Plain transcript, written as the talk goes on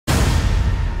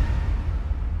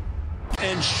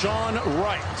and Sean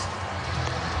Wright.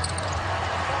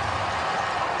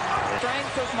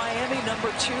 Strength of Miami,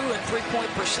 #2 in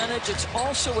three-point percentage. It's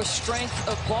also a strength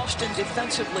of Boston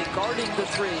defensively, guarding the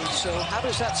three. So how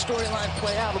does that storyline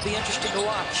play out? It'll be interesting to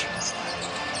watch.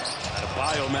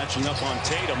 Adebayo matching up on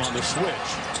Tatum on the switch.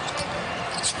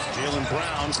 Jaylen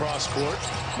Brown cross court.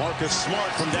 Marcus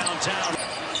Smart from downtown.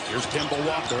 Here's Kemba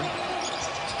Walker.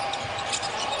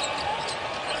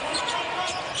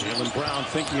 Jaylen Brown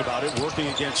thinking about it, working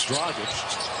against Dragic.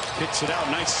 Kicks it out.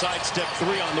 Nice sidestep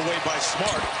three on the way by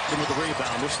Smart. And with the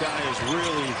rebound, this guy has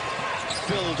really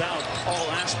filled out all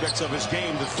aspects of his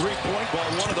game. The three-point ball,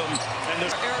 one of them. And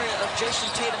there's area of Jason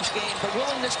Tatum's game, the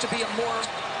willingness to be a more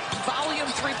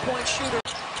volume three-point shooter.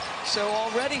 So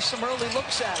already some early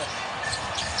looks at it.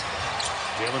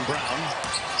 Jaylen Brown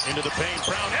into the paint.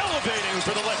 Brown elevating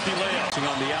for the lefty layup.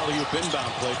 On the alley-oop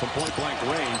inbound play from point-blank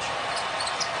range.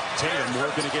 Tatum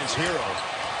working against Hero.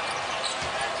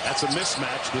 That's a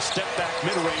mismatch. The step-back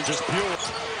mid-range is pure.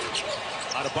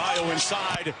 Adebayo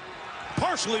inside.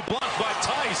 Partially blocked by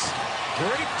Tice.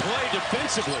 Great play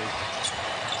defensively.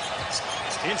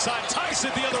 Inside Tice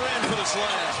at the other end for the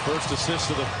slam. First assist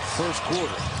of the first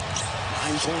quarter.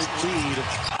 9-point lead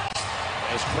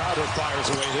as Crowder fires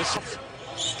away this.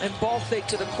 And ball fake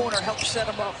to the corner helps set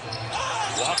him up.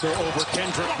 Walker over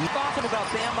Kendrick. Talking about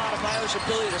Bam Adebayo's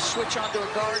ability to switch onto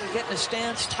a guard and get in a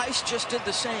stance. Tice just did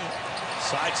the same.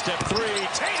 Sidestep three.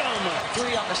 Tatum.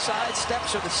 Three on the side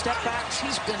steps or the step backs.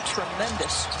 He's been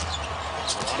tremendous.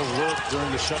 A lot of work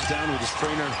during the shutdown with his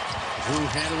trainer, Drew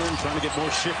Hanlon, trying to get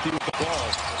more shifty with the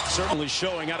ball. Certainly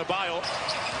showing Adebayo.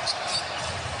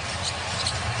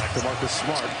 Back to Marcus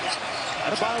Smart.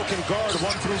 Adebayo can guard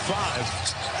 1 through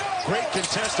 5. Great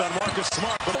contest on Marcus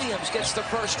Smart. Williams gets the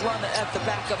first run at the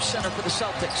backup center for the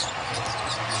Celtics.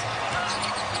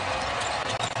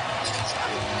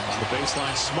 On the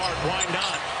baseline, Smart, why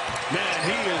not? Man,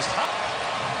 he is hot.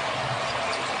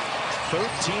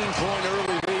 13-point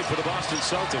early lead for the Boston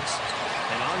Celtics.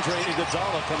 And Andre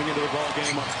Iguodala coming into the ball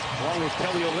game along with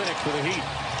Kelly Olynyk for the Heat.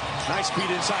 Nice speed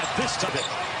inside this time.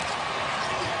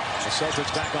 The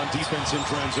Celtics back on defense in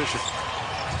transition.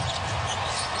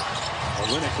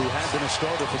 Olynyk, who had been a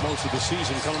starter for most of the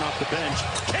season, coming off the bench.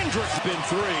 Kendrick's been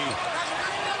three.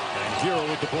 And Hero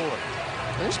with the board.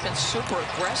 He's been super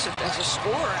aggressive as a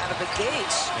scorer out of the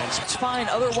gates. And it's fine,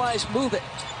 otherwise move it.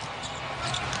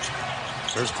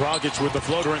 There's Dragic with the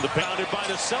floater and the pounded by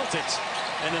the Celtics.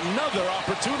 And another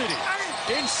opportunity.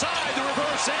 Inside the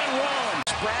reverse and one.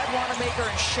 Brad Wanamaker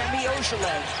and Shemi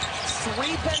Ojeleye.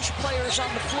 3 bench players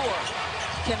on the floor.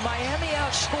 Can Miami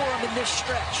outscore them in this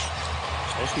stretch?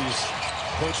 Both these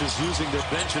coaches using their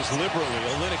benches liberally.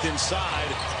 Olynyk inside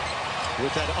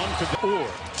with that unconventional.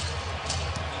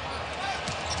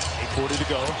 8:40 to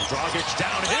go. Dragic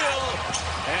downhill.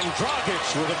 And Dragic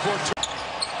with a court.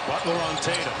 Butler on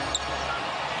Tatum.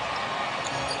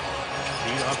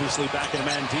 He obviously back in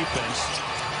man defense.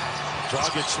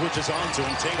 Dragic switches on to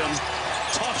him. Tatum,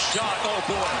 tough shot. Oh,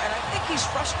 boy. And I think he's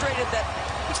frustrated that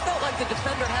he felt like the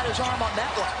defender had his arm on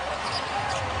that one.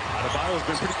 Adebayo's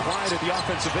been pretty quiet at the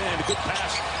offensive end. A good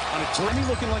pass on a three.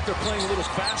 Looking like they're playing a little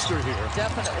faster here.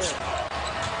 Definitely.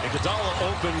 Iguodala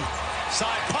open.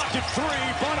 Side pocket three.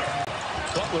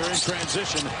 Butler in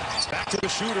transition. Back to the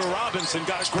shooter. Robinson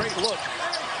got a great look.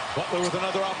 Butler with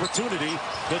another opportunity.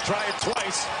 They'll try it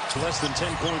twice. Less than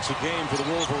 10 points a game for the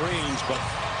Wolverines, but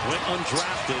went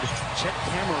undrafted. Chet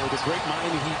Kammerer, the great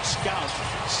Miami Heat scout,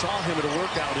 saw him at a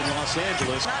workout in Los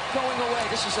Angeles. Not going away.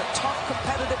 This is a tough,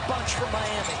 competitive bunch for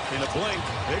Miami. In a blink,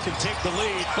 they can take the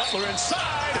lead. Butler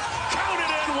inside. Counted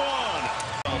and one.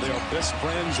 Oh, they are best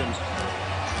friends, and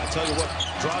I tell you what,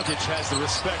 Dragic has the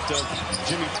respect of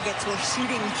Jimmy. Nuggets were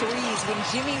shooting threes when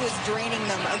Jimmy was draining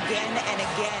them again and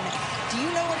again. Do you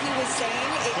know what he was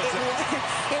saying?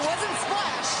 It wasn't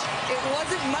splash. It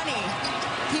wasn't money.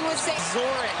 He was saying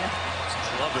Zoran.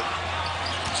 Love it.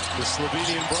 The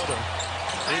Slovenian brother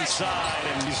inside,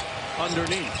 and he's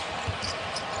underneath.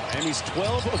 And he's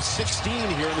 12 of 16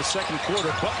 here in the second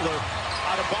quarter. Butler,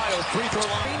 Adebayo, free throw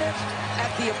line.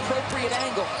 At the appropriate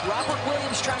angle. Robert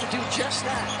Williams trying to do just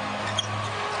that.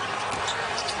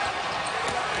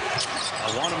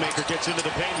 Wanamaker gets into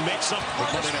the paint and makes up for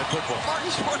Monday Night Football.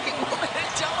 Martin's working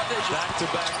overhead television.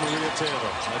 Back-to-back Maria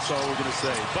Taylor. That's all we're going to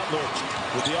say. Butler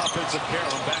with the offensive carry.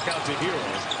 Back out to Hero.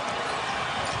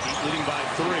 Heat leading by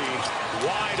 3.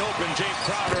 Wide open, James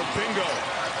Crowder. Bingo.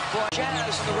 Boy,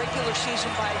 Jazz in the regular season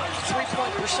by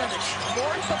three-point percentage.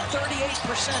 North of 38%.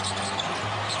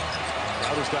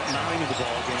 Crowder's got 9 in the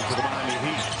ball game for the Miami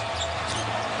Heat.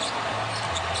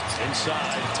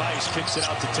 Inside, Tice kicks it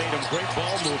out to Tatum. Great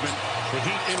ball movement. The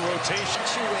Heat in rotation.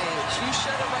 Two ways. You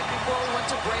said it right before we went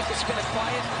to break. It's been a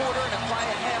quiet quarter and a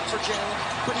quiet half for Jalen,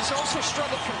 but he's also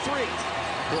struggled from three.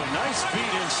 Boy, nice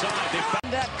feed inside. They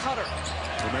found That cutter.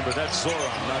 Remember, that's Zoran,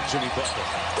 not Jimmy Butler.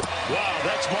 Wow,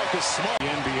 that's Marcus Smart. The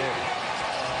NBA.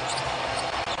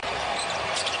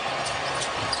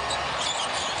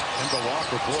 Kemba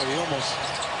Walker, boy, he almost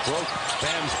broke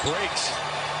Bam's brakes.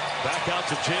 Back out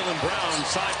to Jaylen Brown,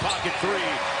 side pocket three.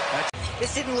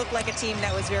 This didn't look like a team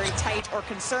that was very tight or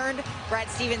concerned. Brad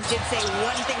Stevens did say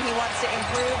one thing he wants to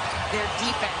improve, their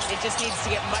defense. It just needs to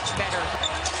get much better.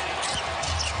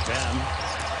 Bam.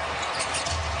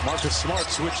 Marcus Smart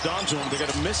switched onto him. They got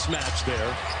a mismatch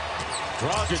there.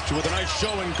 Dragic with a nice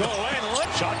show and go. And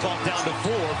shot clock down to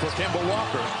 4 for Kemba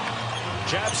Walker.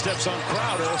 Jab steps on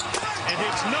Crowder and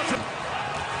hits nothing.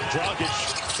 Dragic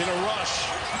in a rush.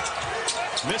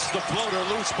 Missed the floater,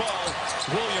 loose ball.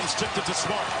 Williams tipped it to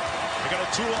Smart. They got a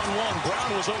 2-on-1. Brown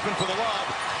was open for the lob.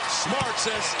 Smart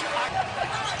says,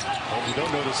 well, if you don't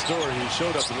know the story, he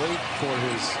showed up late for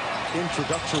his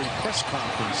introductory press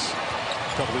conference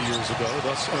a couple of years ago,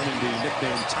 thus earning the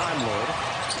nickname Time Lord.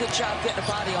 Good job getting a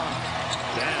body on him.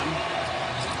 Bam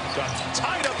got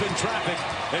tied up in traffic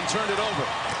and turned it over.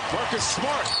 Marcus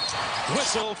Smart,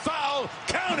 whistle, foul,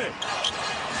 count it.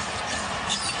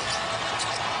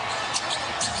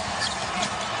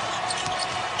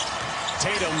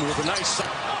 Tatum with a nice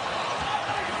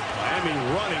Miami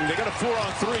running. They got a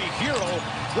 4-on-3. Hero,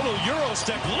 little Euro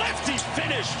step, lefty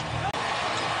finished.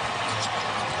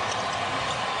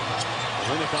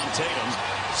 Linnick on Tatum.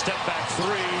 Step back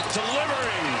three,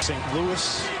 delivering. St.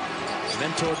 Louis,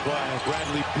 mentored by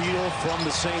Bradley Beal from the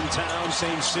same town,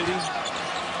 same city.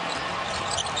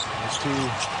 These two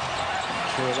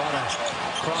share a lot of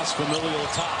cross-familial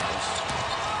ties.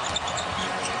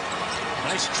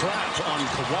 Nice trap on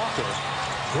Walker.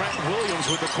 Grant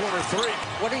Williams with the corner three.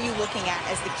 What are you looking at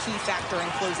as the key factor in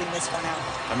closing this one out?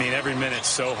 I mean, every minute's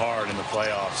so hard in the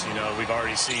playoffs. You know, we've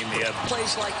already seen the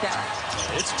Plays like that.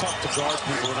 It's tough to guard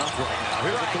people enough right now.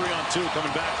 Here's a 3-on-2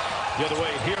 coming back the other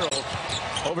way. Hero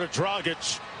over to Dragic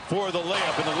for the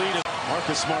layup, and the lead is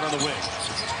Marcus Smart on the wing.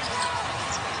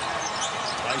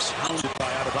 Nice hounded by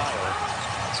Adebayo.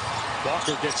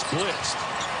 Walker gets blitzed.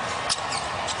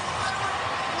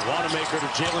 Wanamaker to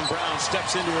Jaylen Brown,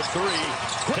 steps into a 3,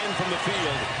 10 from the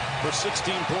field for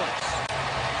 16 points.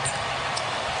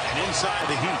 And inside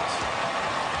the Heat.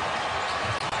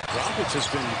 Dragic has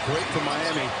been great for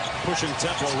Miami, pushing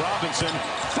tempo. Robinson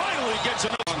finally gets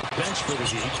it on the bench for the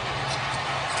Heat.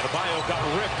 Adebayo got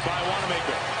ripped by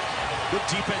Wanamaker. Good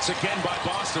defense again by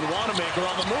Boston. Wanamaker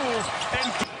on the move.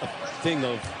 And a thing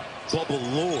of bubble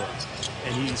lore.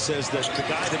 And he says that the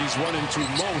guy that he's run into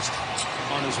most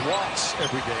on his walks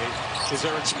every day is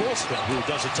Eric Spoelstra, who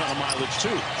does a ton of mileage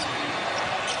too.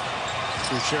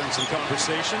 We're sharing some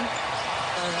conversation.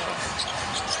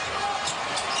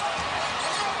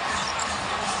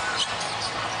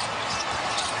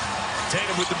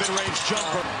 Tatum with the mid-range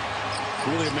jumper.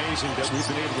 Really amazing that we've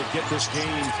been able to get this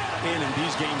game in and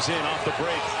these games in off the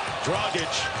break.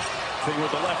 Dragic thing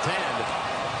with the left hand.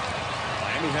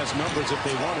 Miami has numbers if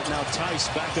they want it. Now Tice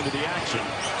back into the action.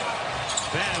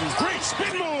 Bam, great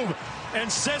spin move,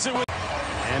 and says it with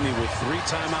Miami with 3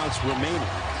 timeouts remaining.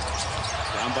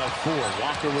 Down by 4.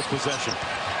 Walker with possession.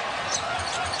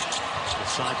 The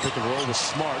side pick and roll with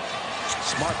Smart.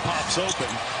 Smart pops open.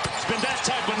 It's been that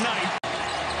type of night.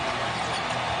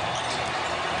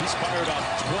 He's fired off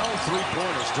 12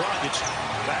 3-pointers. Dragic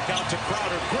back out to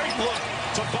Crowder. Great look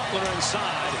to Butler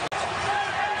inside.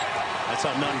 That's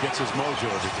how Nunn gets his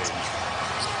mojo every game.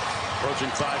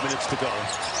 Approaching 5 minutes to go.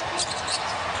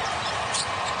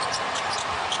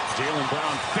 Jaylen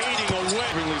Brown fading away.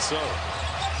 Really so.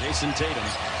 Jason Tatum.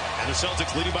 And the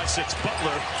Celtics leading by 6.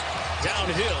 Butler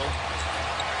downhill.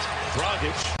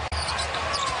 Dragic.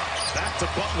 Back to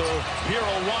Butler.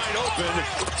 Hero wide open.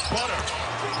 Butter.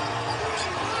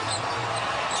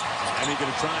 And he's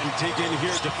going to try and dig in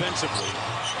here defensively.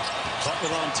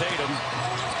 Butler on Tatum.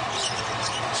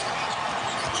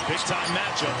 Big time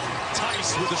matchup.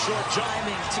 Tice with a short jump.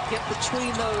 Timing to get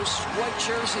between those white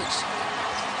jerseys.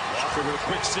 Walker with a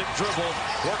quick sit dribble.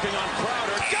 Working on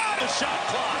Crowder. Got a shot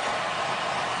clock.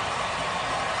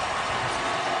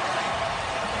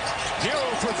 Hero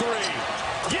for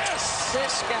 3. Yes!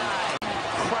 This guy,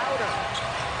 Crowder.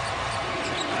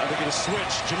 Now they get a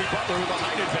switch. Jimmy Butler with a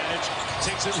height advantage.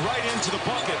 Takes it right into the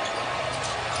bucket.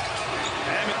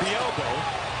 Bam at the elbow.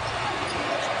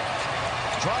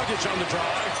 Dragic on the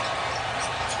drive.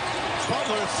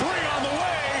 Butler 3 on the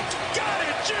way. Got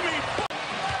it, Jimmy.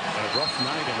 And a rough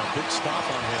night and a big stop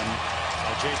on him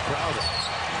by Jay Crowder.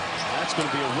 That's going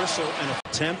to be a whistle and an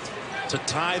attempt to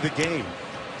tie the game.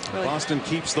 Really? Boston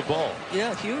keeps the ball.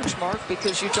 Yeah, huge, Mark,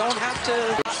 because you don't have to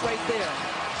right there.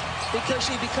 Because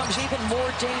he becomes even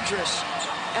more dangerous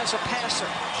as a passer.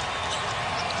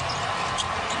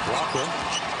 Walker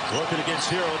working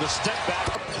against Hero. The step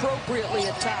back. Appropriately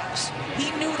attacks. He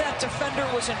knew that defender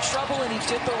was in trouble, and he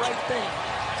did the right thing.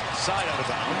 Side out of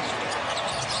bounds.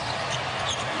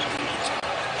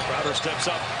 Crowder steps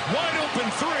up. Wide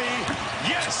open three.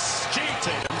 Yes!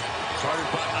 Tatum. Guarded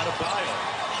by Adebayo.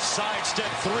 Sidestep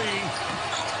three.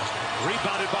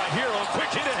 Rebounded by Hero.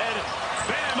 Quick hit ahead.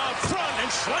 Bam out front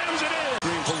and slams it in.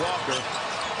 Green for Walker.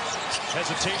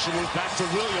 Hesitation move back to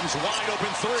Williams. Wide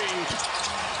open three.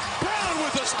 Brown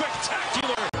with a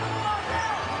spectacular.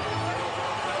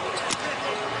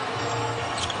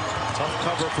 Tough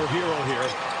cover for Hero here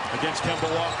against Kemba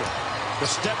Walker. The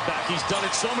step back, he's done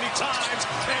it so many times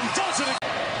and does it again.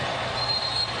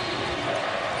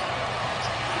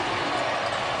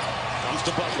 Comes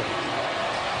to Butler.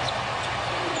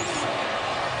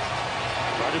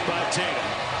 Guarded by Tatum.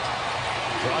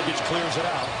 Dragic clears it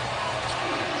out.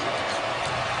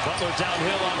 Butler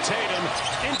downhill on Tatum.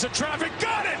 Into traffic,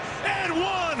 got it! And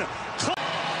one!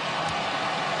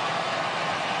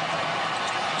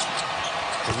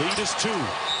 The lead is 2.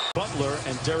 Butler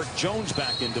and Derek Jones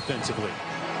back in defensively.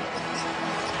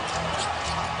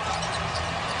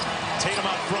 Tatum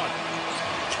out front.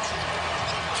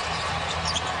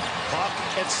 Clock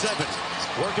at 7.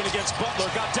 Working against Butler.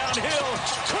 Got downhill.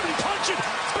 Couldn't punch it.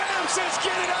 Bam says,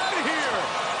 get it out of here.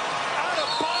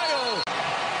 Adebayo.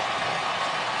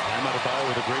 Bam Adebayo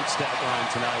with a great stat line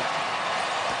tonight.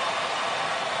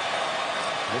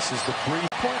 This is the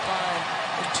 3-point line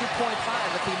in 2.5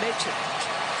 if he makes it.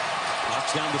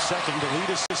 Knocks down the second. The lead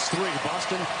is 3.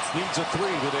 Boston needs a 3.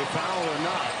 Will they foul or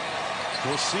not?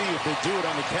 We'll see if they do it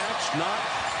on the catch. Not.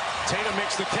 Tatum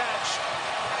makes the catch.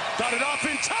 Got it off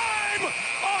in time.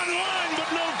 Online, but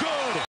no